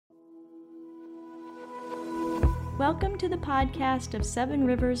Welcome to the podcast of Seven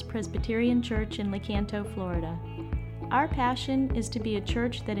Rivers Presbyterian Church in Lecanto, Florida. Our passion is to be a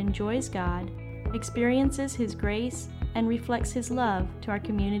church that enjoys God, experiences His grace, and reflects His love to our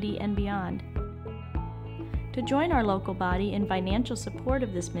community and beyond. To join our local body in financial support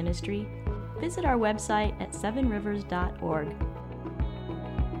of this ministry, visit our website at sevenrivers.org.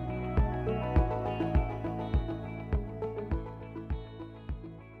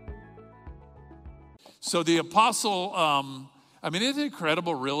 So the apostle, isn't it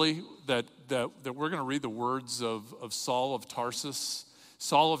incredible really that we're going to read the words of Saul of Tarsus?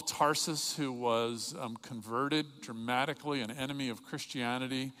 Saul of Tarsus, who was converted dramatically, an enemy of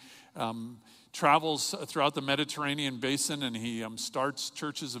Christianity, travels throughout the Mediterranean basin, and he starts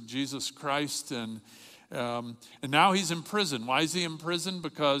churches of Jesus Christ, and now he's in prison. Why is he in prison?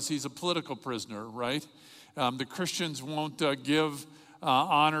 Because he's a political prisoner, right? The Christians won't give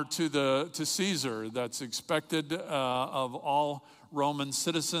honor to Caesar. That's expected of all Roman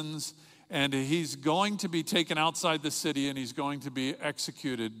citizens. And he's going to be taken outside the city, and he's going to be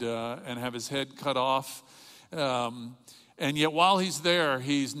executed and have his head cut off. And yet while he's there,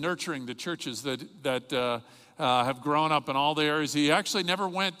 he's nurturing the churches that have grown up in all the areas. He actually never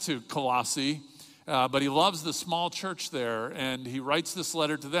went to Colossae, but he loves the small church there, and he writes this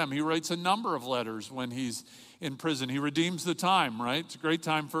letter to them. He writes a number of letters when he's in prison. He redeems the time, right? It's a great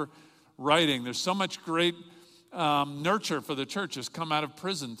time for writing. There's so much great nurture for the church has come out of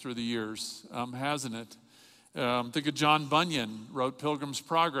prison through the years, hasn't it? Think of John Bunyan, wrote Pilgrim's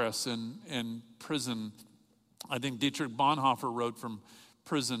Progress in prison. I think Dietrich Bonhoeffer wrote from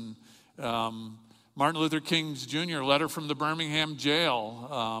prison. Martin Luther King Jr., Letter from the Birmingham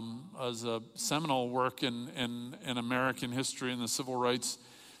Jail, as a seminal work in American history and the civil rights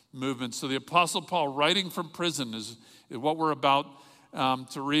movement. So the Apostle Paul, writing from prison, is what we're about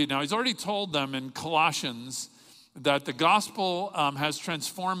to read. Now, he's already told them in Colossians that the gospel has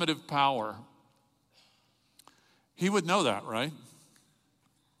transformative power. He would know that, right?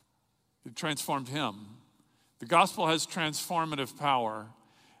 It transformed him. The gospel has transformative power.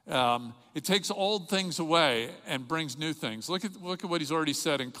 It takes old things away and brings new things. Look at what he's already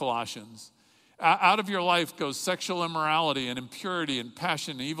said in Colossians. Out of your life goes sexual immorality and impurity and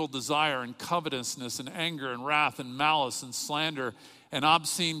passion and evil desire and covetousness and anger and wrath and malice and slander and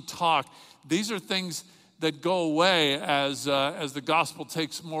obscene talk. These are things that go away as the gospel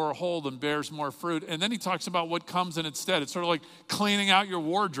takes more hold and bears more fruit. And then he talks about what comes in its stead. It's sort of like cleaning out your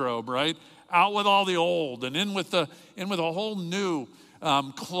wardrobe, right? Out with all the old and in with a whole new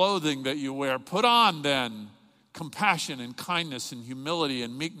clothing that you wear. Put on then compassion and kindness and humility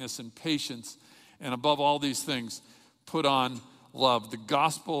and meekness and patience. And above all these things, put on love. The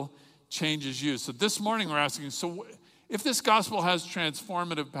gospel changes you. So this morning we're asking, so if this gospel has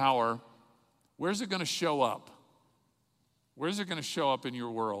transformative power, where's it going to show up? Where's it going to show up in your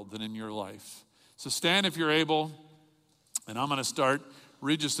world and in your life? So stand if you're able, and I'm going to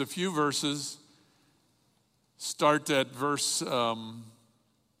read just a few verses. Start at verse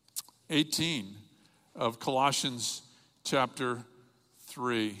 18 of Colossians chapter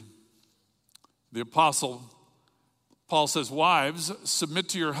 3. The apostle Paul says, "Wives, submit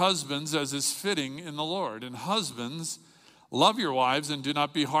to your husbands as is fitting in the Lord. And husbands, love your wives and do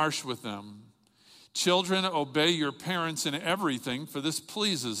not be harsh with them. Children, obey your parents in everything, for this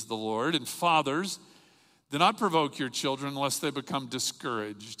pleases the Lord. And fathers, do not provoke your children lest they become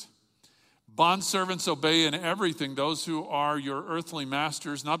discouraged. Bondservants, obey in everything those who are your earthly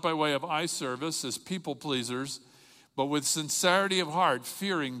masters, not by way of eye service as people pleasers, but with sincerity of heart,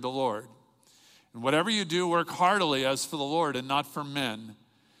 fearing the Lord. And whatever you do, work heartily as for the Lord and not for men,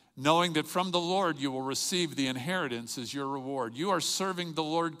 knowing that from the Lord you will receive the inheritance as your reward. You are serving the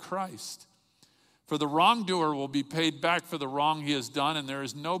Lord Christ. For the wrongdoer will be paid back for the wrong he has done, and there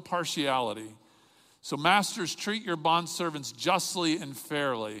is no partiality. So masters, treat your bondservants justly and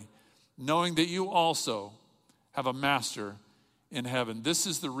fairly, knowing that you also have a master in heaven." This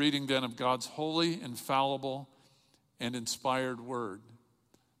is the reading then of God's holy, infallible, and inspired word.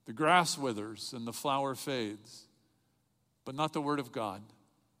 The grass withers and the flower fades, but not the word of God.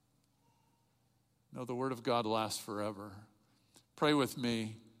 No, the word of God lasts forever. Pray with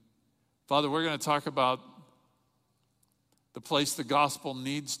me. Father, we're going to talk about the place the gospel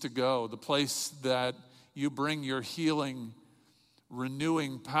needs to go, the place that you bring your healing,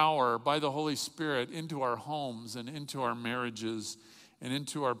 renewing power by the Holy Spirit into our homes and into our marriages and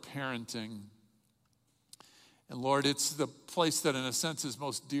into our parenting. And Lord, it's the place that in a sense is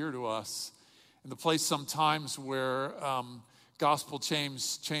most dear to us, and the place sometimes where gospel change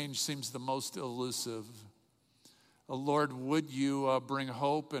seems the most elusive. Lord, would you bring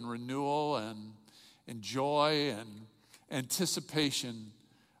hope and renewal and and joy and anticipation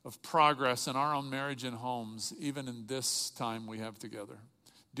of progress in our own marriage and homes, even in this time we have together.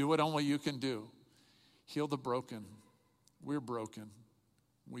 Do what only you can do. Heal the broken. We're broken.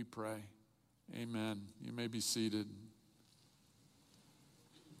 We pray. Amen. You may be seated.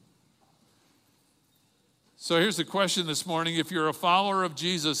 So here's the question this morning. If you're a follower of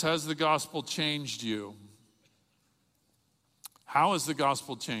Jesus, has the gospel changed you? How has the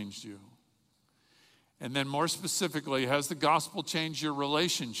gospel changed you? And then more specifically, has the gospel changed your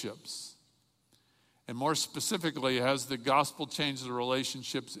relationships? And more specifically, has the gospel changed the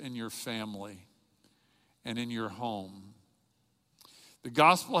relationships in your family and in your home? The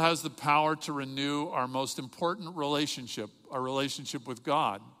gospel has the power to renew our most important relationship, our relationship with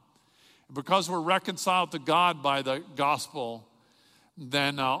God. Because we're reconciled to God by the gospel,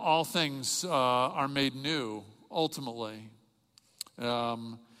 then all things are made new, ultimately.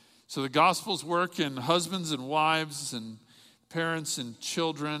 So the gospel's work in husbands and wives and parents and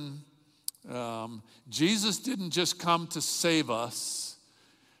children. Jesus didn't just come to save us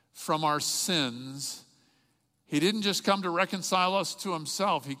from our sins. He didn't just come to reconcile us to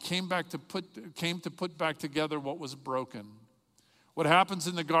himself. He came to put back together what was broken. What happens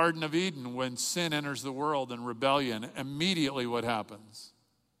in the Garden of Eden when sin enters the world and rebellion? Immediately what happens?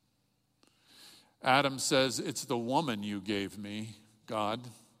 Adam says, "It's the woman you gave me, God."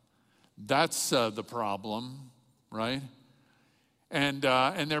 That's the problem, right? And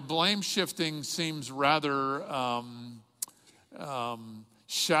their blame shifting seems rather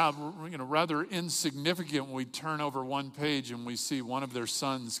rather insignificant when we turn over one page and we see one of their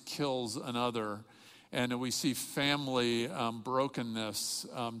sons kills another. And we see family brokenness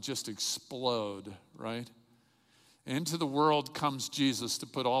just explode, right? Into the world comes Jesus to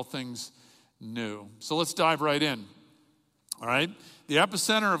put all things new. So let's dive right in, all right? The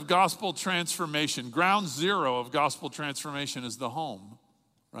epicenter of gospel transformation, ground zero of gospel transformation is the home,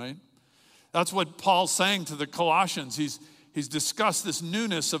 right? That's what Paul's saying to the Colossians. He's discussed this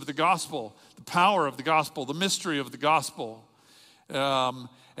newness of the gospel, the power of the gospel, the mystery of the gospel.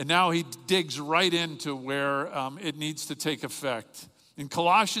 And now he digs right into where it needs to take effect. In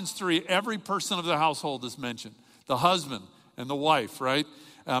Colossians 3, every person of the household is mentioned. The husband and the wife, right?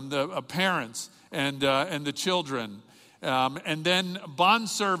 The parents and the children. And then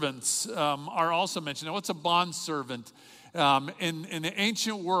bondservants are also mentioned. Now, what's a bondservant? In the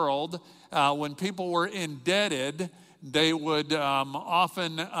ancient world, when people were indebted, they would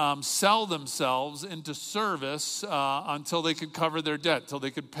often sell themselves into service until they could cover their debt, till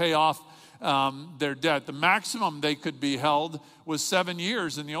they could pay off their debt. The maximum they could be held was 7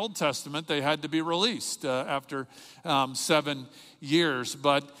 years. In the Old Testament, they had to be released after 7 years.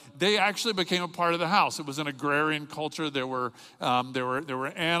 But they actually became a part of the house. It was an agrarian culture. There were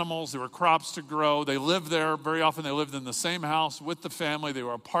animals, there were crops to grow. They lived there. Very often they lived in the same house with the family. They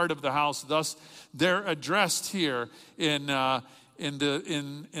were a part of the house. Thus, they're addressed here in the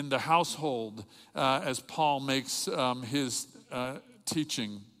household as Paul makes his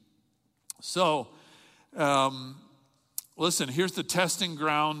teaching. So, listen, here's the testing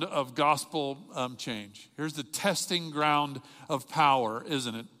ground of gospel change. Here's the testing ground of power,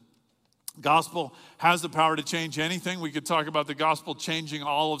 isn't it? Gospel has the power to change anything. We could talk about the gospel changing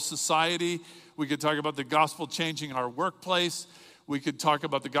all of society. We could talk about the gospel changing our workplace. We could talk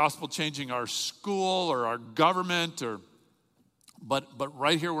about the gospel changing our school or our government, but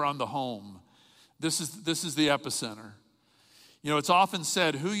right here we're on the home. This is the epicenter. You know, it's often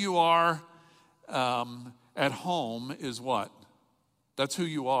said who you are at home is what? That's who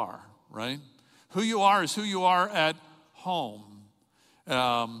you are, right? Who you are is who you are at home.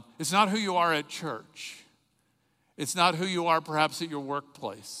 It's not who you are at church. It's not who you are perhaps at your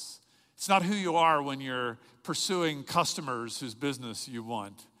workplace. It's not who you are when you're pursuing customers whose business you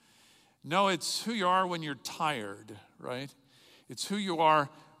want. No, it's who you are when you're tired, right? It's who you are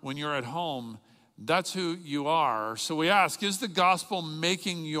when you're at home. That's who you are. So we ask, is the gospel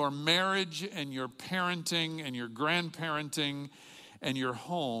making your marriage and your parenting and your grandparenting and your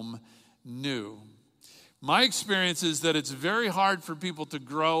home new? My experience is that it's very hard for people to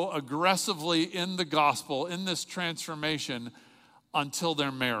grow aggressively in the gospel, in this transformation, until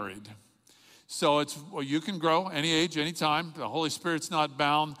they're married. So you can grow any age, any time. The Holy Spirit's not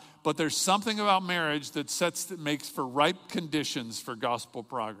bound. But there's something about marriage that makes for ripe conditions for gospel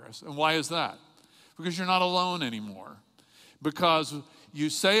progress. And why is that? Because you're not alone anymore. Because you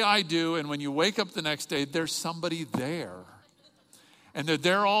say I do, and when you wake up the next day, there's somebody there. And they're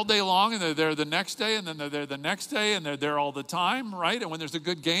there all day long, and they're there the next day, and then they're there the next day, and they're there all the time, right? And when there's a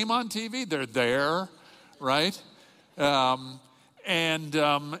good game on TV, they're there, right?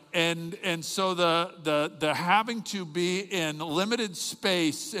 And so the having to be in limited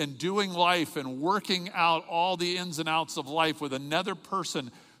space and doing life and working out all the ins and outs of life with another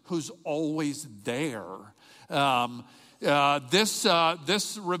person who's always there.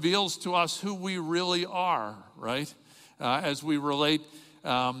 This reveals to us who we really are, right? As we relate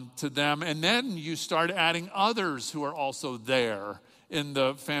to them. And then you start adding others who are also there in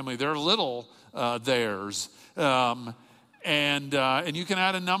the family. They're little theirs. And you can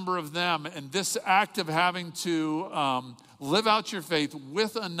add a number of them. And this act of having to live out your faith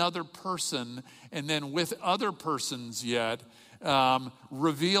with another person and then with other persons yet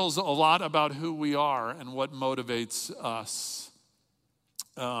reveals a lot about who we are and what motivates us.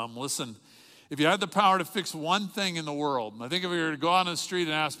 Listen, if you had the power to fix one thing in the world, I think if we were to go out on the street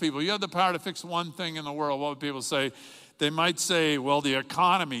and ask people, you had the power to fix one thing in the world, what would people say? They might say, well, the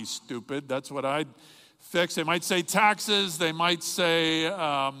economy's stupid. That's what I'd fix. They might say taxes. They might say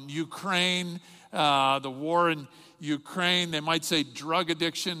Ukraine, the war in Ukraine. They might say drug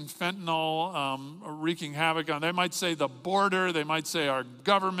addiction, fentanyl wreaking havoc on. They might say the border. They might say our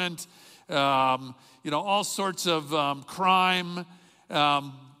government. All sorts of crime.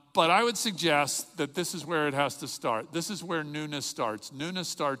 But I would suggest that this is where it has to start. This is where newness starts. Newness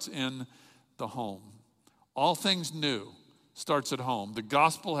starts in the home. All things new starts at home. The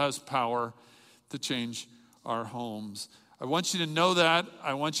gospel has power to change our homes. I want you to know that.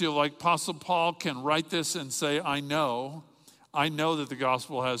 I want you, like Apostle Paul can write this and say, I know that the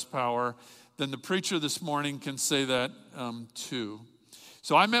gospel has power. Then the preacher this morning can say that too.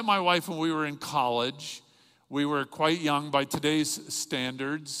 So I met my wife when we were in college. We were quite young by today's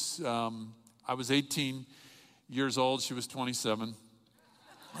standards. I was 18 years old. She was 27.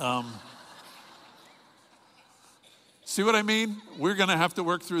 See what I mean? We're going to have to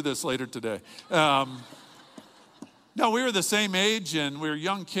work through this later today. No, we were the same age, and we were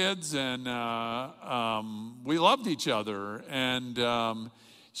young kids, and we loved each other. And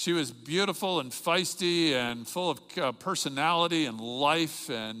she was beautiful and feisty and full of personality and life,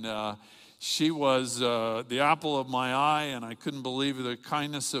 and she was the apple of my eye, and I couldn't believe the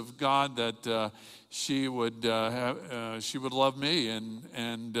kindness of God that she would love me, and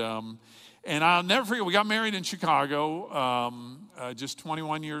I'll never forget, we got married in Chicago, just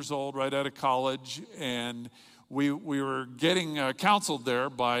 21 years old, right out of college, and we were getting counseled there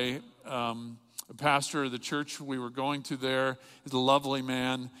by a pastor of the church we were going to there. He's a lovely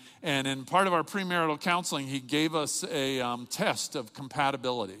man, and in part of our premarital counseling, he gave us a test of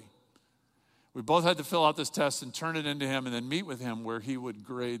compatibility. We both had to fill out this test and turn it into him and then meet with him where he would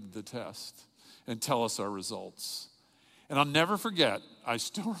grade the test and tell us our results. And I'll never forget, I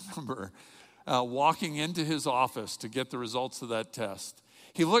still remember walking into his office to get the results of that test.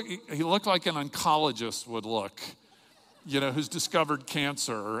 He looked like an oncologist would look, who's discovered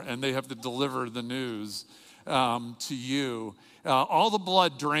cancer and they have to deliver the news to you. All the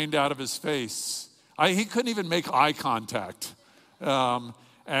blood drained out of his face. He couldn't even make eye contact.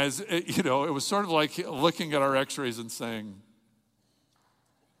 It was sort of like looking at our x-rays and saying,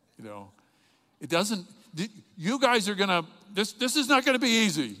 it doesn't, you guys are going to, this is not going to be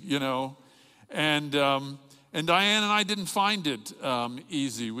easy, And Diane and I didn't find it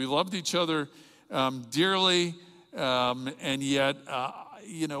easy. We loved each other dearly, and yet,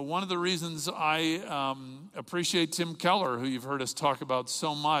 one of the reasons I appreciate Tim Keller, who you've heard us talk about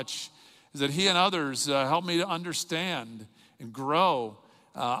so much, is that he and others helped me to understand and grow.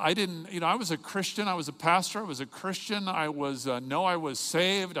 I was a Christian. I was a pastor. I was a Christian. I was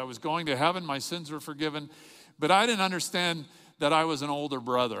saved. I was going to heaven. My sins were forgiven. But I didn't understand that I was an older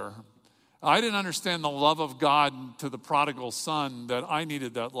brother. I didn't understand the love of God to the prodigal son, that I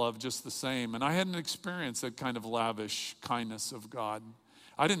needed that love just the same. And I hadn't experienced that kind of lavish kindness of God.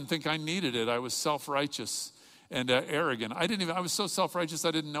 I didn't think I needed it. I was self-righteous and arrogant. I was so self-righteous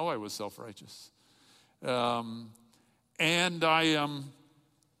I didn't know I was self-righteous. And I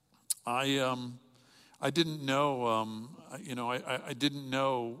didn't know, I didn't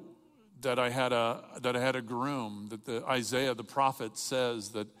know that I had a groom, that Isaiah the prophet says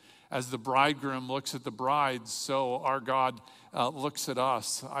that as the bridegroom looks at the bride, so our God looks at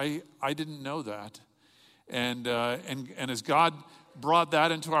us. I didn't know that. And as God brought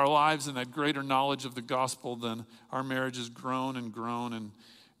that into our lives and that greater knowledge of the gospel, then our marriage has grown and grown and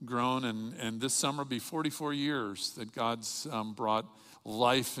grown. And this summer will be 44 years that God's brought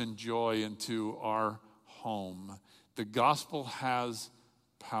life and joy into our home. The gospel has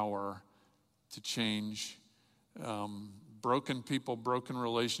power to change broken people, broken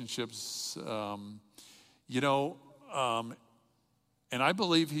relationships, and I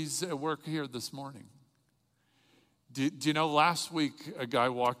believe he's at work here this morning. Do you know, last week a guy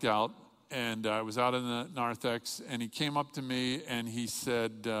walked out, and I was out in the narthex, and he came up to me and he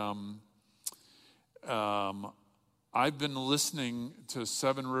said, I've been listening to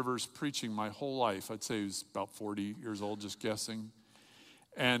Seven Rivers preaching my whole life. I'd say he was about 40 years old, just guessing.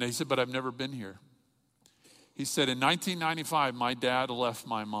 And he said, but I've never been here. He said, in 1995, my dad left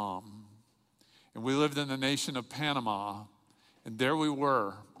my mom. And we lived in the nation of Panama. And there we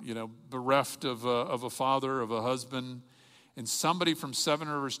were, bereft of a father, of a husband. And somebody from Seven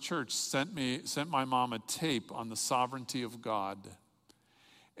Rivers Church sent my mom a tape on the sovereignty of God.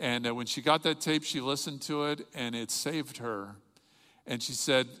 And when she got that tape, she listened to it, and it saved her. And she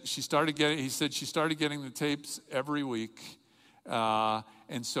said she started getting the tapes every week.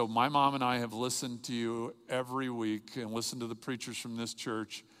 And so my mom and I have listened to you every week and listened to the preachers from this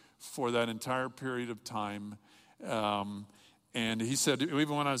church for that entire period of time. And he said,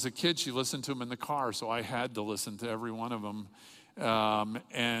 even when I was a kid, she listened to him in the car, so I had to listen to every one of them.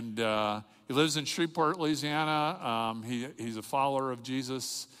 He lives in Shreveport, Louisiana. He's a follower of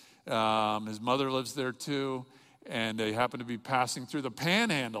Jesus. His mother lives there too. And they happened to be passing through the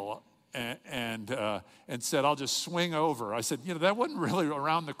Panhandle and said, I'll just swing over. I said, that wasn't really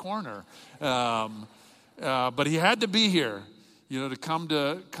around the corner. But he had to be here, to come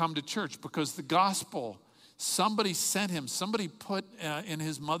to church, because the gospel, somebody sent him, somebody put in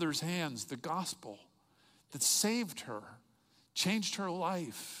his mother's hands the gospel that saved her, changed her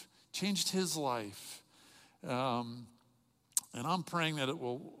life, changed his life. And I'm praying that it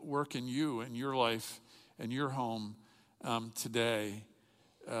will work in you and your life and your home today.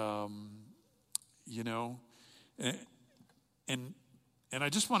 And I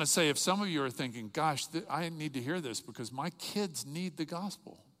just want to say, if some of you are thinking, gosh, I need to hear this because my kids need the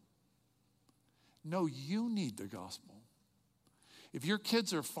gospel. No, you need the gospel. If your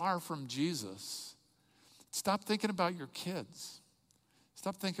kids are far from Jesus, stop thinking about your kids.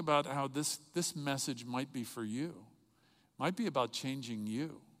 Stop thinking about how this message might be for you. It might be about changing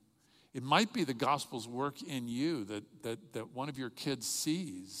you. It might be the gospel's work in you that one of your kids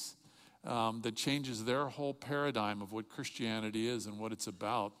sees that changes their whole paradigm of what Christianity is and what it's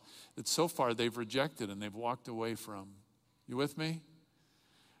about, that so far they've rejected and they've walked away from. You with me?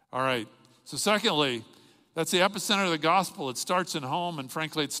 All right. So secondly, that's the epicenter of the gospel. It starts in home, and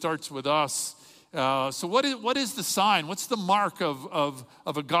frankly, it starts with us. So what is the sign? What's the mark of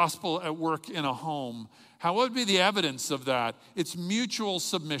a gospel at work in a home? What would be the evidence of that? It's mutual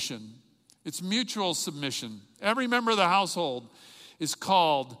submission. It's mutual submission. Every member of the household is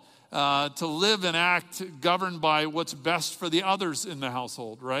called to live and act governed by what's best for the others in the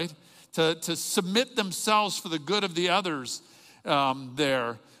household, right? To submit themselves for the good of the others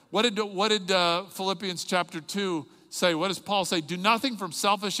there. What did Philippians chapter 2 say? What does Paul say? Do nothing from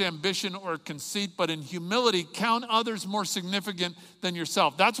selfish ambition or conceit, but in humility count others more significant than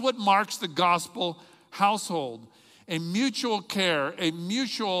yourself. That's what marks the gospel household. A mutual care, a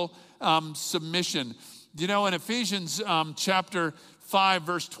mutual submission. In Ephesians chapter 5,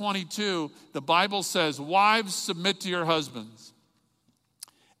 verse 22, the Bible says, wives, submit to your husbands.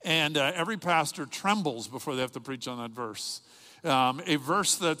 And every pastor trembles before they have to preach on that verse. A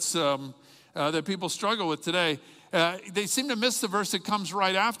verse that's that people struggle with today. They seem to miss the verse that comes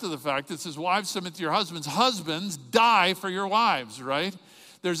right after the fact. It says, wives, submit to your husbands. Husbands, die for your wives, right?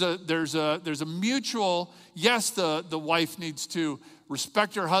 There's a mutual, yes, the wife needs to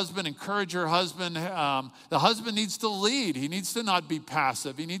respect her husband, encourage her husband. The husband needs to lead. He needs to not be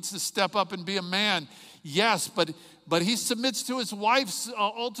passive. He needs to step up and be a man. Yes, but he submits to his wife's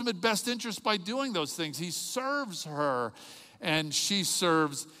ultimate best interest by doing those things. He serves her, and she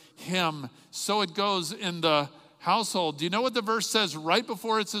serves him. So it goes in the household. Do you know what the verse says right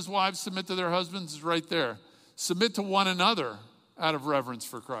before it says wives submit to their husbands? It's right there. Submit to one another out of reverence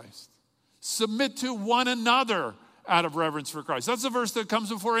for Christ. Submit to one another out of reverence for Christ. That's the verse that comes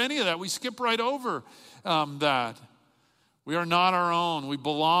before any of that. We skip right over that. We are not our own. We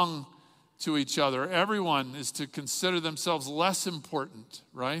belong to each other. Everyone is to consider themselves less important,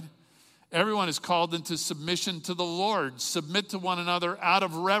 right? Everyone is called into submission to the Lord. Submit to one another out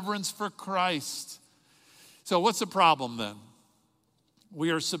of reverence for Christ. So what's the problem then?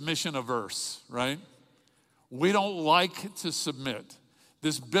 We are submission averse, right? We don't like to submit.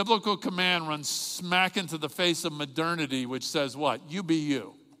 This biblical command runs smack into the face of modernity, which says what? You be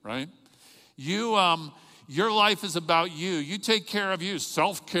you, right? Your life is about you. You take care of you.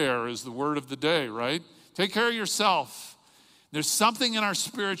 Self-care is the word of the day, right? Take care of yourself. There's something in our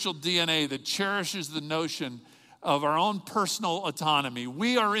spiritual DNA that cherishes the notion of our own personal autonomy.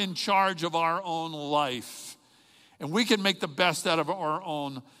 We are in charge of our own life, and we can make the best out of our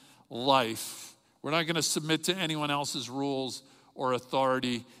own life. We're not going to submit to anyone else's rules or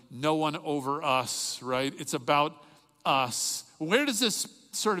authority. No one over us, right? It's about us. Where does this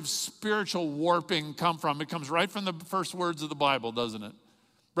sort of spiritual warping come from? It comes right from the first words of the Bible, doesn't it?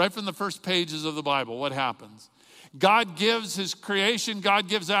 Right from the first pages of the Bible. What happens? God gives his creation, God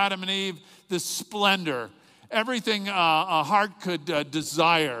gives Adam and Eve this splendor, everything a heart could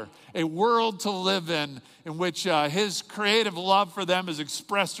desire, a world to live in which his creative love for them is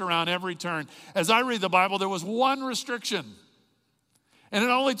expressed around every turn. As I read the Bible, there was one restriction. And it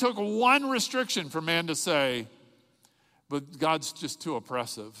only took one restriction for man to say, but God's just too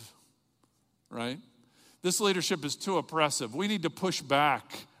oppressive, right? This leadership is too oppressive. We need to push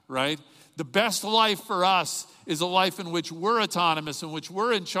back, right? The best life for us is a life in which we're autonomous, in which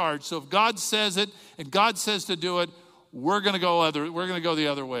we're in charge. So if God says it and God says to do it, we're going to go the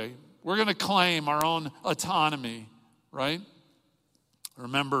other way. We're going to claim our own autonomy, right? I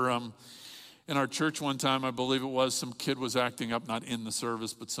remember in our church one time, I believe it was, some kid was acting up, not in the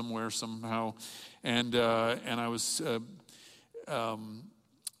service, but somewhere, somehow. And I was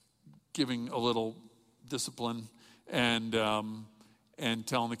giving a little discipline and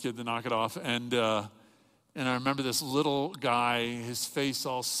telling the kid to knock it off. And I remember this little guy, his face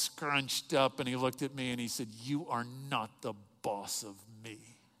all scrunched up, and he looked at me and he said, "You are not the boss of me."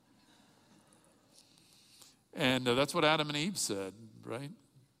 And that's what Adam and Eve said, right?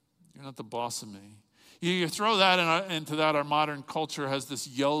 You're not the boss of me. You throw that into that, our modern culture has this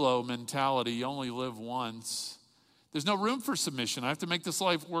YOLO mentality. You only live once. There's no room for submission. I have to make this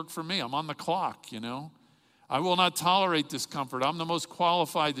life work for me. I'm on the clock, you know. I will not tolerate discomfort. I'm the most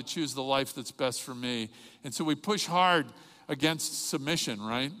qualified to choose the life that's best for me. And so we push hard against submission,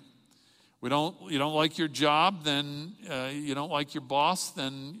 right? You don't like your job, then you don't like your boss,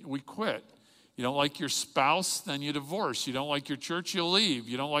 then we quit. You don't like your spouse, then you divorce. You don't like your church, you leave.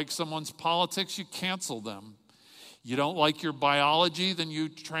 You don't like someone's politics, you cancel them. You don't like your biology, then you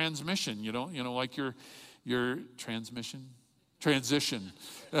transition. You don't like your transition.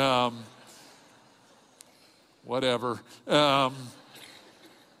 Whatever.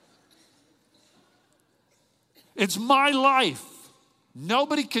 It's my life.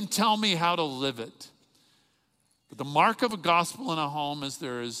 Nobody can tell me how to live it. But the mark of a gospel in a home is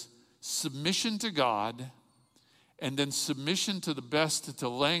there is submission to God, and then submission to the best, to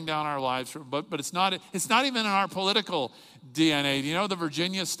laying down our lives. But it's not even in our political DNA. Do you know the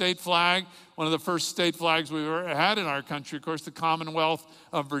Virginia state flag? One of the first state flags we've ever had in our country, of course, the Commonwealth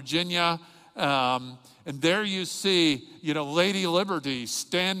of Virginia. And there you see, Lady Liberty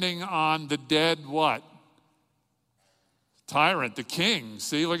standing on the dead what? Tyrant, the king.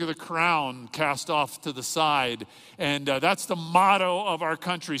 See, look at the crown cast off to the side. And that's the motto of our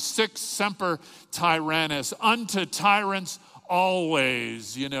country. Sic semper tyrannis. Unto tyrants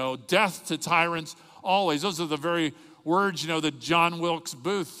always. Death to tyrants always. Those are the very words, that John Wilkes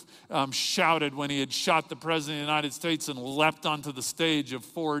Booth shouted when he had shot the President of the United States and leapt onto the stage of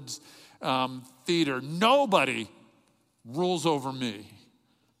Ford's theater. Nobody rules over me.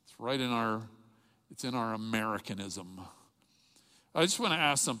 It's in our Americanism. I just want to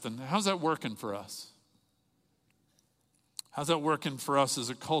ask something. How's that working for us? How's that working for us as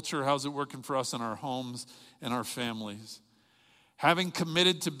a culture? How's it working for us in our homes and our families? Having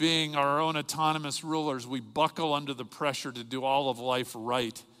committed to being our own autonomous rulers, we buckle under the pressure to do all of life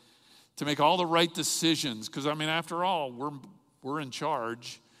right, to make all the right decisions. Because, after all, we're in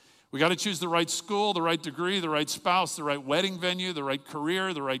charge. We got to choose the right school, the right degree, the right spouse, the right wedding venue, the right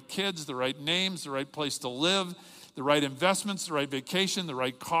career, the right kids, the right names, the right place to live, the right investments, the right vacation, the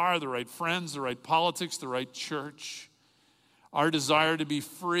right car, the right friends, the right politics, the right church. Our desire to be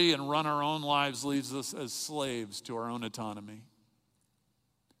free and run our own lives leaves us as slaves to our own autonomy.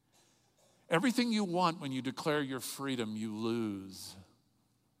 Everything you want when you declare your freedom, you lose.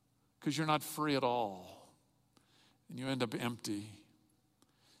 Because you're not free at all. And you end up empty.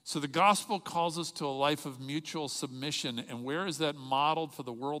 So the gospel calls us to a life of mutual submission. And where is that modeled for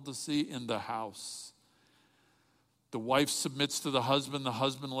the world to see? In the house. The wife submits to the husband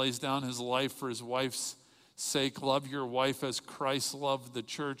lays down his life for his wife's sake. Love your wife as Christ loved the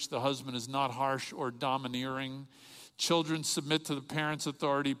church. The husband is not harsh or domineering. Children submit to the parents'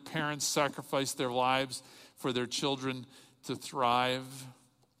 authority. Parents sacrifice their lives for their children to thrive,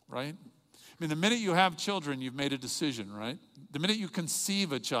 right? The minute you have children, you've made a decision, right? The minute you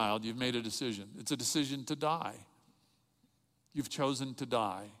conceive a child, you've made a decision. It's a decision to die. You've chosen to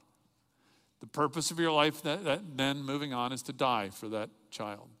die. The purpose of your life then moving on is to die for that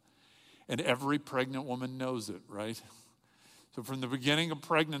child. And every pregnant woman knows it, right? So from the beginning of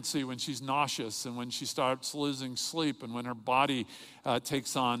pregnancy, when she's nauseous and when she starts losing sleep and when her body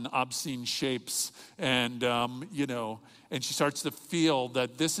takes on obscene shapes and, and she starts to feel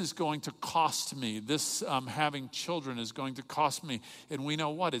that this is going to cost me, this having children is going to cost me. And we know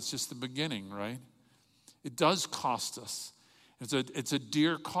what? It's just the beginning, right? It does cost us. It's a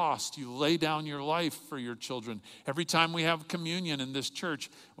dear cost. You lay down your life for your children. Every time we have communion in this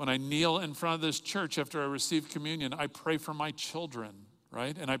church, when I kneel in front of this church after I receive communion, I pray for my children,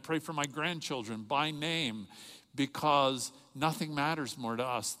 right? And I pray for my grandchildren by name, because nothing matters more to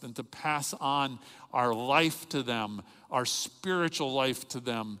us than to pass on our life to them, our spiritual life to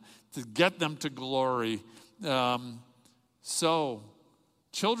them, to get them to glory.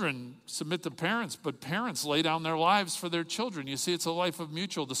 Children submit to parents, but parents lay down their lives for their children. You see, it's a life of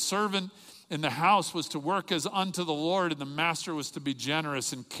mutual. The servant in the house was to work as unto the Lord, and the master was to be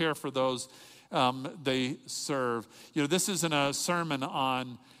generous and care for those they serve. This isn't a sermon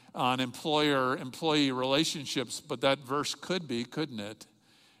on employer-employee relationships, but that verse could be, couldn't it?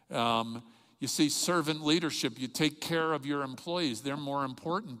 You see, servant leadership, you take care of your employees. They're more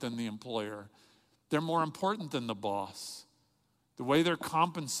important than the employer. They're more important than the boss. The way they're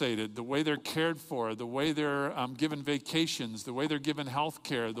compensated, the way they're cared for, the way they're given vacations, the way they're given health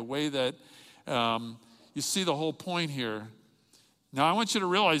care, the way that you see the whole point here. Now, I want you to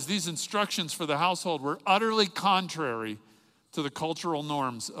realize these instructions for the household were utterly contrary to the cultural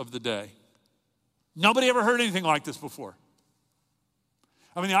norms of the day. Nobody ever heard anything like this before.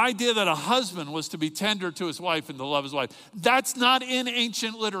 I mean, the idea that a husband was to be tender to his wife and to love his wife, that's not in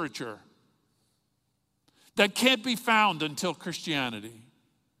ancient literature. That can't be found until Christianity.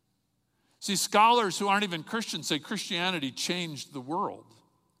 See, scholars who aren't even Christians say Christianity changed the world,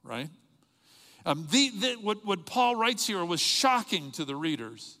 right? What Paul writes here was shocking to the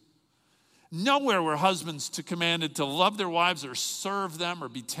readers. Nowhere were husbands commanded to love their wives or serve them or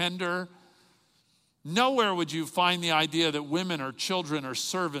be tender. Nowhere would you find the idea that women or children or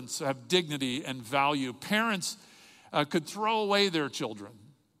servants have dignity and value. Parents could throw away their children.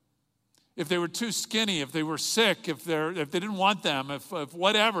 If they were too skinny, if they were sick, if they didn't want them, if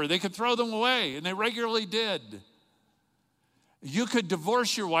whatever, they could throw them away, and they regularly did. You could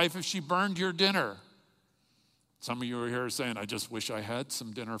divorce your wife if she burned your dinner. Some of you are here saying, I just wish I had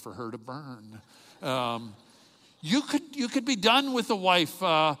some dinner for her to burn. You could be done with a wife.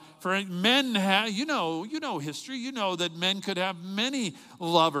 For men, you know history. You know that men could have many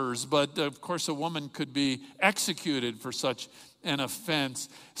lovers, but of course a woman could be executed for such an offense.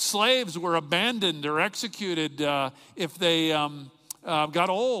 Slaves were abandoned or executed if they got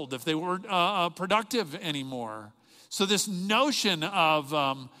old, if they weren't productive anymore. So this notion of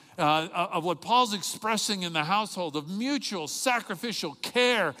what Paul's expressing in the household of mutual sacrificial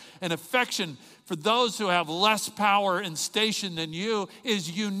care and affection for those who have less power and station than you is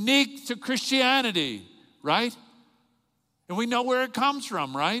unique to Christianity, right? And we know where it comes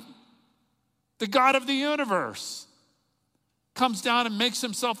from, right? The God of the universe comes down and makes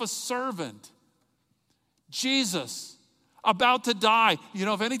himself a servant. Jesus, about to die.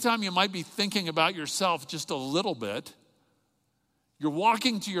 If any time you might be thinking about yourself just a little bit, you're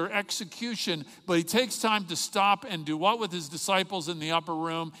walking to your execution, but he takes time to stop and do what with his disciples in the upper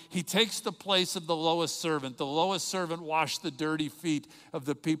room? He takes the place of the lowest servant. The lowest servant washed the dirty feet of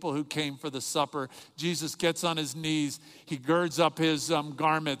the people who came for the supper. Jesus gets on his knees. He girds up his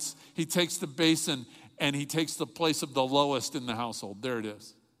garments. He takes the basin, and he takes the place of the lowest in the household. There it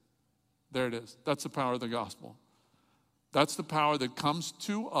is. There it is. That's the power of the gospel. That's the power that comes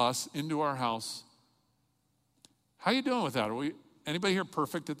to us into our house. How are you doing with that? Anybody here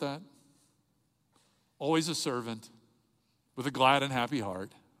perfect at that? Always a servant with a glad and happy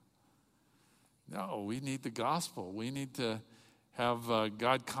heart? No, we need the gospel. We need to have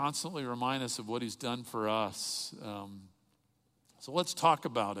God constantly remind us of what he's done for us. So let's talk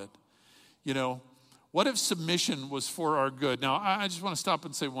about it. What if submission was for our good? Now, I just want to stop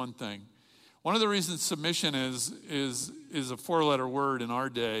and say one thing. One of the reasons submission is a four-letter word in our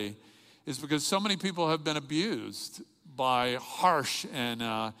day is because so many people have been abused by harsh and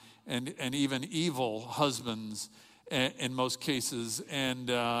even evil husbands in most cases, and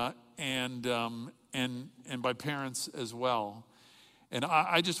by parents as well. And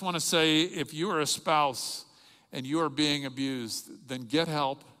I just want to say, if you are a spouse and you are being abused, then get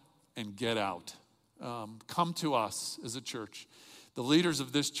help and get out. Come to us as a church. The leaders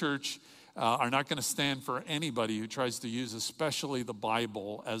of this church are not going to stand for anybody who tries to use especially the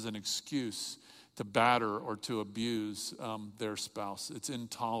Bible as an excuse to batter or to abuse their spouse. It's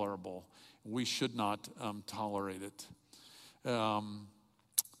intolerable. We should not tolerate it.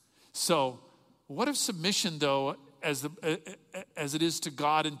 So what if submission, though, as it is to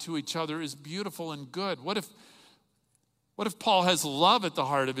God and to each other is beautiful and good. What if Paul has love at the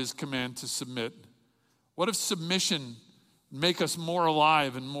heart of his command to submit? What if submission make us more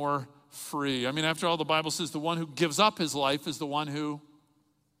alive and more free? I mean, after all, the Bible says the one who gives up his life is the one who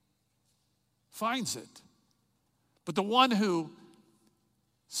finds it. But the one who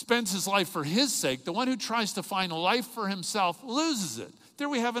spends his life for his sake, the one who tries to find life for himself, loses it. There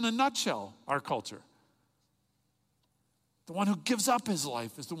we have in a nutshell our culture. The one who gives up his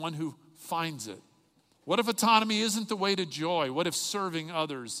life is the one who finds it. What if autonomy isn't the way to joy? What if serving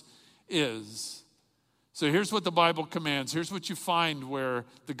others is? So here's what the Bible commands. Here's what you find where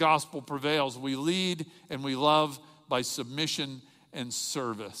the gospel prevails. We lead and we love by submission and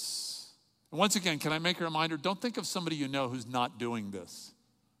service. And once again, can I make a reminder? Don't think of somebody you know who's not doing this.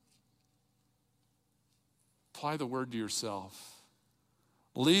 Apply the word to yourself.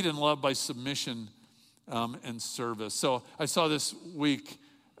 Lead and love by submission and service. So I saw this week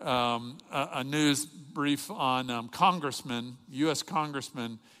a news brief on congressmen, U.S.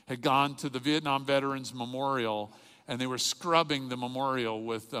 congressmen, had gone to the Vietnam Veterans Memorial, and they were scrubbing the memorial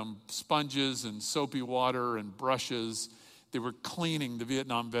with sponges and soapy water and brushes. They were cleaning the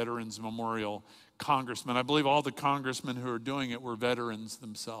Vietnam Veterans Memorial. Congressmen, I believe all the congressmen who were doing it were veterans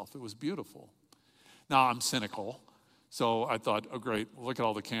themselves. It was beautiful. Now, I'm cynical, so I thought, oh, great, look at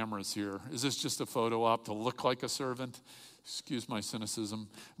all the cameras here. Is this just a photo op to look like a servant? Excuse my cynicism.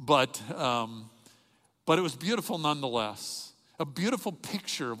 But it was beautiful nonetheless. A beautiful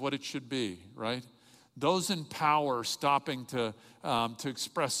picture of what it should be, right? Those in power stopping to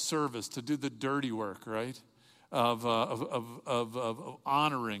express service, to do the dirty work, right? Of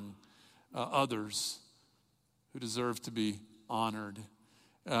honoring others who deserve to be honored.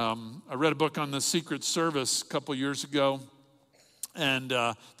 I read a book on the Secret Service a couple years ago, and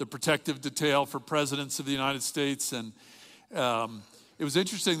the protective detail for presidents of the United States. And it was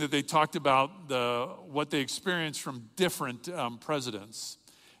interesting that they talked about what they experienced from different presidents.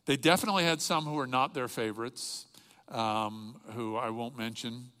 They definitely had some who were not their favorites, who I won't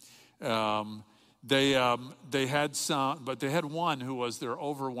mention. They had some, but they had one who was their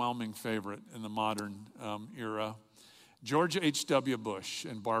overwhelming favorite in the modern era. George H.W. Bush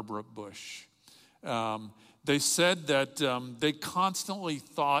and Barbara Bush. They said that they constantly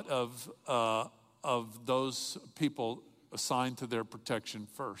thought of those people assigned to their protection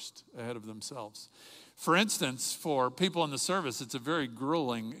first, ahead of themselves. For instance, for people in the service, it's a very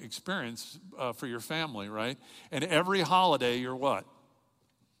grueling experience for your family, right? And every holiday, you're what?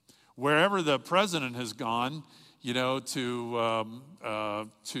 Wherever the president has gone, you know, to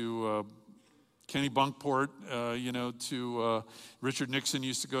Kenny Bunkport, to Richard Nixon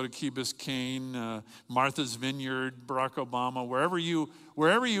used to go to Key Biscayne, Martha's Vineyard, Barack Obama.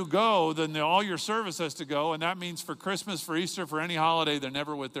 Wherever you go, then all your service has to go, and that means for Christmas, for Easter, for any holiday, they're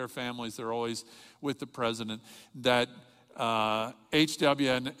never with their families. They're always with the president. That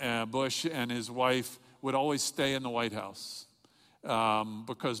H.W. Bush and his wife would always stay in the White House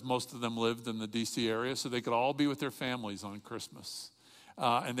because most of them lived in the D.C. area, so they could all be with their families on Christmas.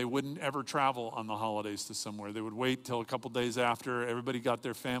 And they wouldn't ever travel on the holidays to somewhere. They would wait till a couple days after everybody got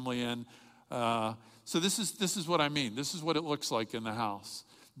their family in. So this is what I mean. This is what it looks like in the house.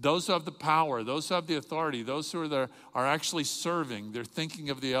 Those who have the power, those who have the authority, those who are there are actually serving. They're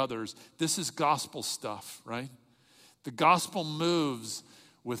thinking of the others. This is gospel stuff, right? The gospel moves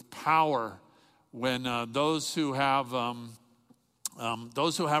with power when those who have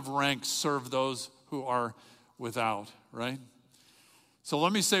rank serve those who are without, right? So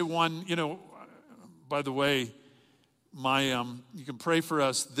let me say one, by the way, you can pray for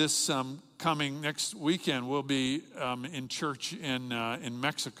us this coming next weekend. We'll be in church in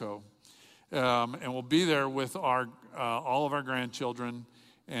Mexico, and we'll be there with all of our grandchildren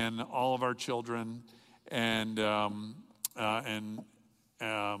and all of our children, and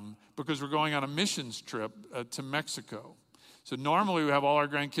because we're going on a missions trip to Mexico. So normally we have all our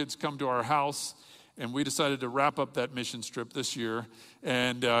grandkids come to our house. And we decided to wrap up that mission trip this year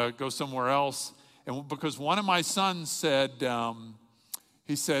and go somewhere else. And because one of my sons said,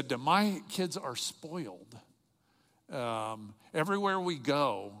 he said, my kids are spoiled. Everywhere we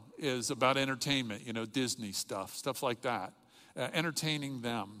go is about entertainment, Disney stuff like that, entertaining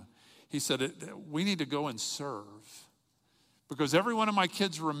them. He said, we need to go and serve. Because every one of my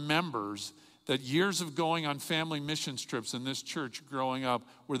kids remembers that years of going on family missions trips in this church growing up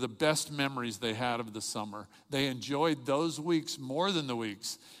were the best memories they had of the summer. They enjoyed those weeks more than the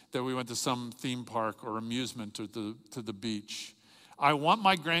weeks that we went to some theme park or amusement to the beach. I want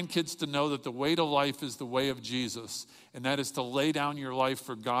my grandkids to know that the way to life is the way of Jesus, and that is to lay down your life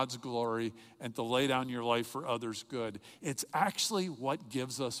for God's glory and to lay down your life for others' good. It's actually what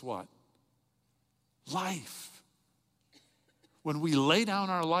gives us what? Life. When we lay down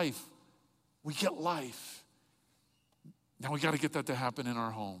our life, we get life. Now we got to get that to happen in our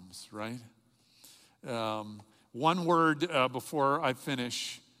homes, right? One word before I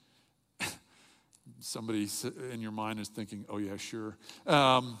finish. Somebody in your mind is thinking, oh yeah, sure.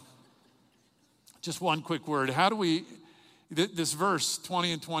 Just one quick word. How do we, this verse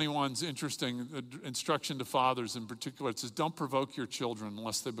 20 and 21 is interesting, instruction to fathers in particular. It says, don't provoke your children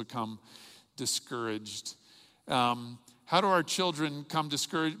lest they become discouraged. How do our children become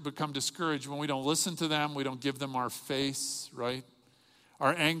discouraged when we don't listen to them, we don't give them our face, right?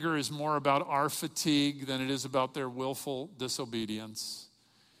 Our anger is more about our fatigue than it is about their willful disobedience.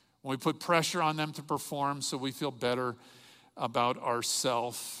 When we put pressure on them to perform so we feel better about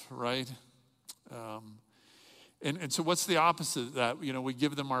ourselves, right? And so what's the opposite of that? We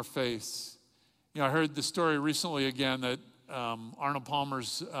give them our face. I heard the story recently again that Arnold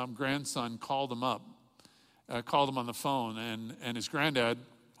Palmer's grandson called him up. Called him on the phone, and his granddad,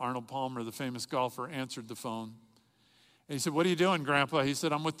 Arnold Palmer, the famous golfer, answered the phone. And he said, what are you doing, Grandpa? He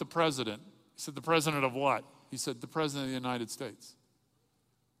said, I'm with the president. He said, the president of what? He said, the president of the United States.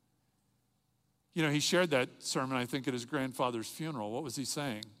 He shared that sermon, I think, at his grandfather's funeral. What was he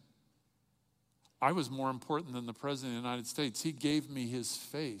saying? I was more important than the president of the United States. He gave me his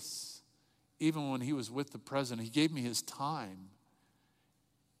face. Even when he was with the president, he gave me his time.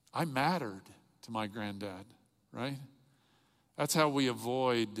 I mattered to my granddad. Right? That's how we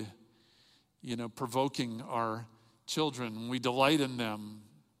avoid, provoking our children. When we delight in them,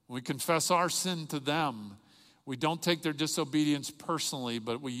 when we confess our sin to them, we don't take their disobedience personally,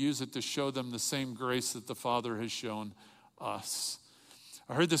 but we use it to show them the same grace that the Father has shown us.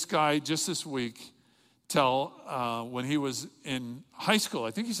 I heard this guy just this week tell when he was in high school.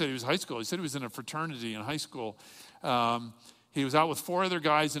 I think he said he was high school. He said he was in a fraternity in high school. He was out with 4 other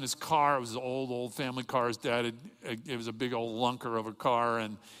guys in his car. It was his old family car. His dad it was a big old lunker of a car.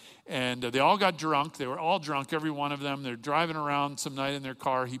 And they all got drunk. They were all drunk, every one of them. They're driving around some night in their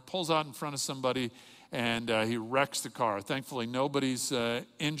car. He pulls out in front of somebody, and he wrecks the car. Thankfully, nobody's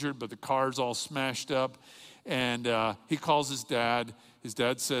injured, but the car's all smashed up. And he calls his dad. His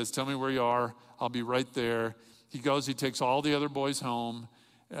dad says, tell me where you are. I'll be right there. He goes. He takes all the other boys home.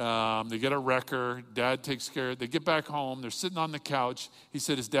 They get a wrecker. Dad takes care of it. They get back home. They're sitting on the couch. He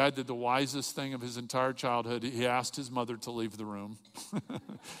said his dad did the wisest thing of his entire childhood. He asked his mother to leave the room.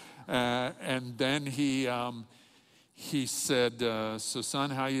 And then he said, so son,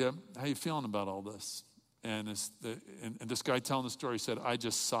 how you feeling about all this? And this guy telling the story said, I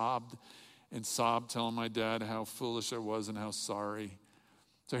just sobbed and sobbed, telling my dad how foolish I was and how sorry.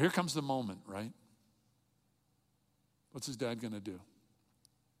 So here comes the moment, right? What's his dad going to do?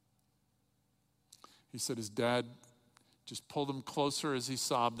 He said his dad just pulled him closer as he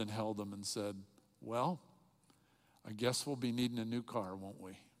sobbed and held him and said, well, I guess we'll be needing a new car, won't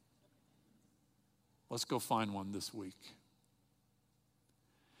we? Let's go find one this week.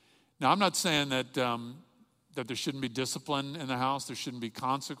 Now, I'm not saying that there shouldn't be discipline in the house. There shouldn't be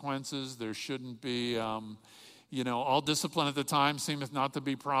consequences. There shouldn't be, all discipline at the time seemeth not to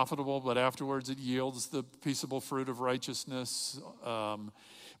be profitable, but afterwards it yields the peaceable fruit of righteousness.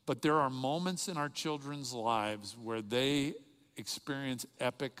 But there are moments in our children's lives where they experience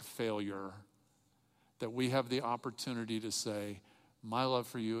epic failure that we have the opportunity to say, my love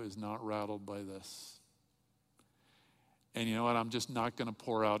for you is not rattled by this. And you know what? I'm just not going to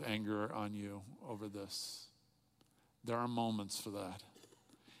pour out anger on you over this. There are moments for that.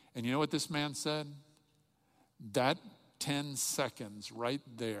 And you know what this man said? That 10 seconds right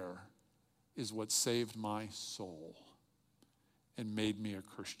there is what saved my soul and made me a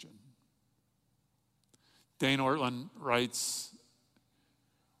Christian. Dane Ortland writes,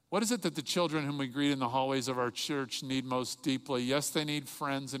 what is it that the children whom we greet in the hallways of our church need most deeply? Yes, they need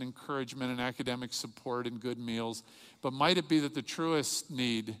friends and encouragement and academic support and good meals, but might it be that the truest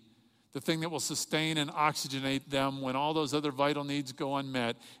need, the thing that will sustain and oxygenate them when all those other vital needs go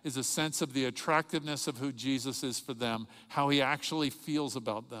unmet, is a sense of the attractiveness of who Jesus is for them, how he actually feels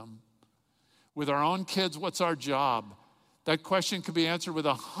about them. With our own kids, what's our job? That question could be answered with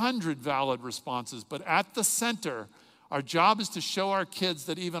 100 valid responses, but at the center, our job is to show our kids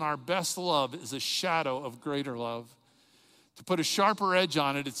that even our best love is a shadow of greater love. To put a sharper edge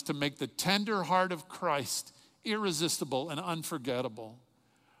on it, it's to make the tender heart of Christ irresistible and unforgettable.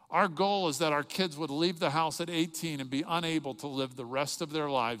 Our goal is that our kids would leave the house at 18 and be unable to live the rest of their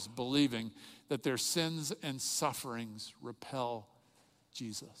lives believing that their sins and sufferings repel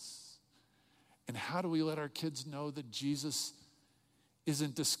Jesus. And how do we let our kids know that Jesus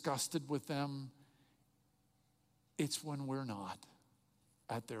isn't disgusted with them? It's when we're not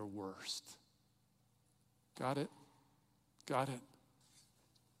at their worst. Got it? Got it?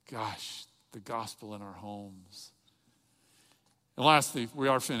 Gosh, the gospel in our homes. And lastly, we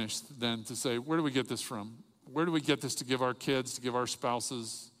are finished then to say, where do we get this from? Where do we get this to give our kids, to give our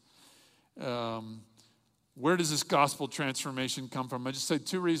spouses? Where does this gospel transformation come from? I just say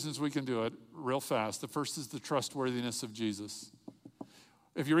two reasons we can do it real fast. The first is the trustworthiness of Jesus.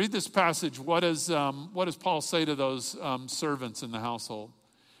 If you read this passage, what does Paul say to those servants in the household?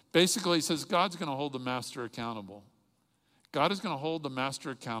 Basically, he says, God's going to hold the master accountable. God is going to hold the master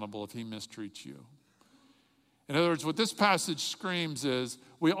accountable if he mistreats you. In other words, what this passage screams is,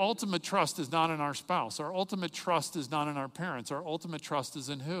 ultimate trust is not in our spouse. Our ultimate trust is not in our parents. Our ultimate trust is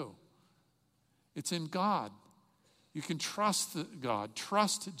in who? It's in God. You can trust God.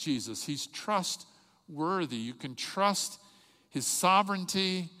 Trust Jesus. He's trustworthy. You can trust his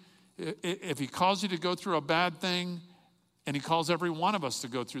sovereignty. If he calls you to go through a bad thing, and he calls every one of us to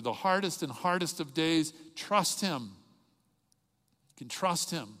go through the hardest and hardest of days, trust him. You can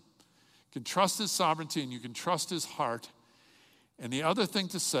trust him. You can trust his sovereignty, and you can trust his heart. And the other thing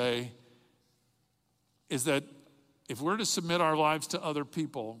to say is that if we're to submit our lives to other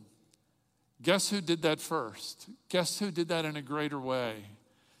people, guess who did that first? Guess who did that in a greater way?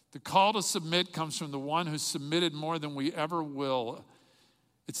 The call to submit comes from the one who submitted more than we ever will.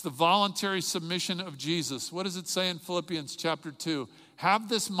 It's the voluntary submission of Jesus. What does it say in Philippians chapter 2? Have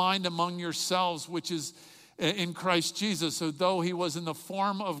this mind among yourselves, which is in Christ Jesus, who though he was in the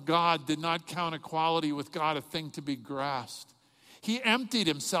form of God, did not count equality with God a thing to be grasped. He emptied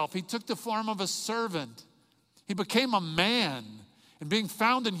himself. He took the form of a servant. He became a man. And being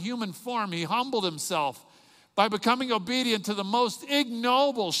found in human form, he humbled himself by becoming obedient to the most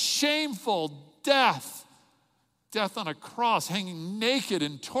ignoble, shameful death on a cross, hanging naked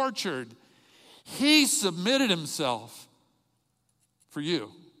and tortured. He submitted himself for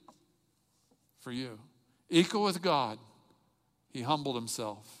you. For you. Equal with God, he humbled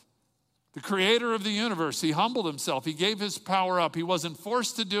himself. The creator of the universe, he humbled himself. He gave his power up. He wasn't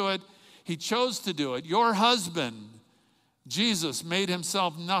forced to do it. He chose to do it. Your husband, Jesus, made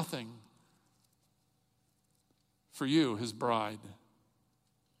himself nothing for you, his bride.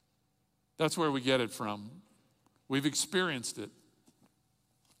 That's where we get it from. We've experienced it.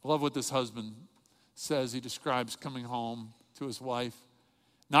 I love what this husband says. He describes coming home to his wife.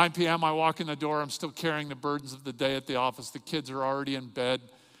 9 p.m., I walk in the door. I'm still carrying the burdens of the day at the office. The kids are already in bed.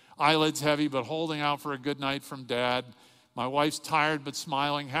 Eyelids heavy, but holding out for a good night from Dad. My wife's tired but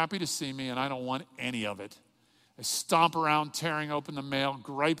smiling, happy to see me, and I don't want any of it. I stomp around, tearing open the mail,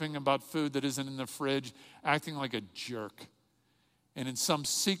 griping about food that isn't in the fridge, acting like a jerk. And in some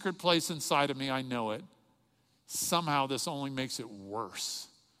secret place inside of me, I know it. Somehow this only makes it worse.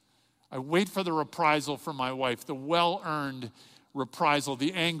 I wait for the reprisal from my wife, the well-earned reprisal,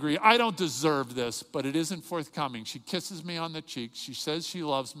 the angry, I don't deserve this, but it isn't forthcoming. She kisses me on the cheek. She says she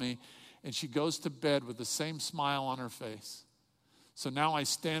loves me, and she goes to bed with the same smile on her face. So now I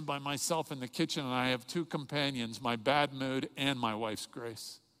stand by myself in the kitchen, and I have two companions, my bad mood and my wife's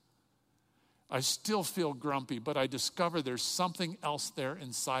grace. I still feel grumpy, but I discover there's something else there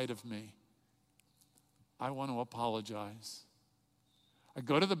inside of me. I want to apologize. I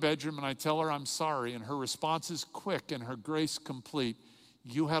go to the bedroom and I tell her I'm sorry, and her response is quick and her grace complete.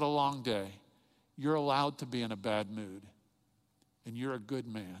 You had a long day. You're allowed to be in a bad mood, and you're a good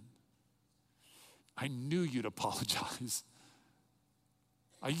man. I knew you'd apologize.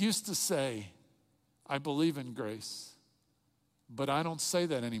 I used to say, I believe in grace, but I don't say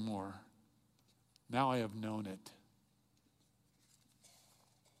that anymore. Now I have known it.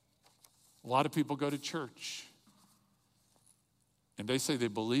 A lot of people go to church and they say they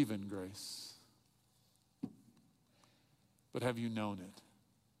believe in grace. But have you known it?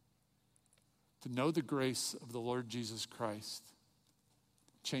 To know the grace of the Lord Jesus Christ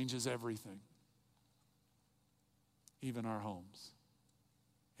changes everything, even our homes.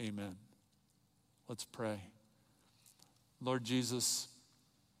 Amen. Let's pray. Lord Jesus,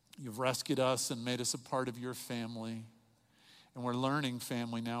 you've rescued us and made us a part of your family. And we're learning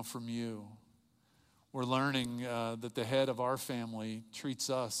family now from you. We're learning that the head of our family treats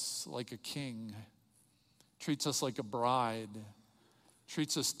us like a king, treats us like a bride,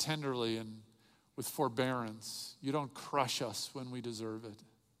 treats us tenderly and with forbearance. You don't crush us when we deserve it.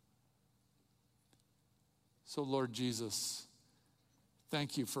 So, Lord Jesus,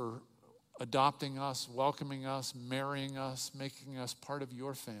 thank you for adopting us, welcoming us, marrying us, making us part of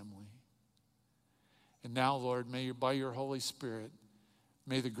your family. And now, Lord, may you, by your Holy Spirit,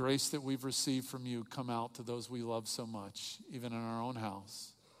 May the grace that we've received from you come out to those we love so much, even in our own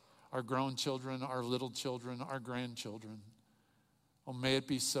house, our grown children, our little children, our grandchildren. Oh, may it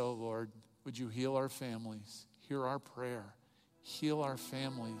be so, Lord. Would you heal our families? Hear our prayer. Heal our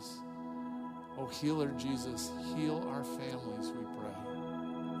families. Oh, healer Jesus, heal our families, we pray.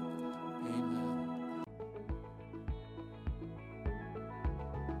 Amen.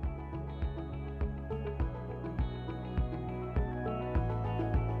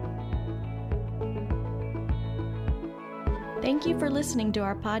 Thank you for listening to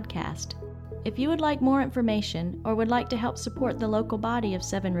our podcast. If you would like more information or would like to help support the local body of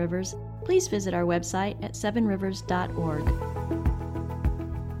Seven Rivers, please visit our website at sevenrivers.org.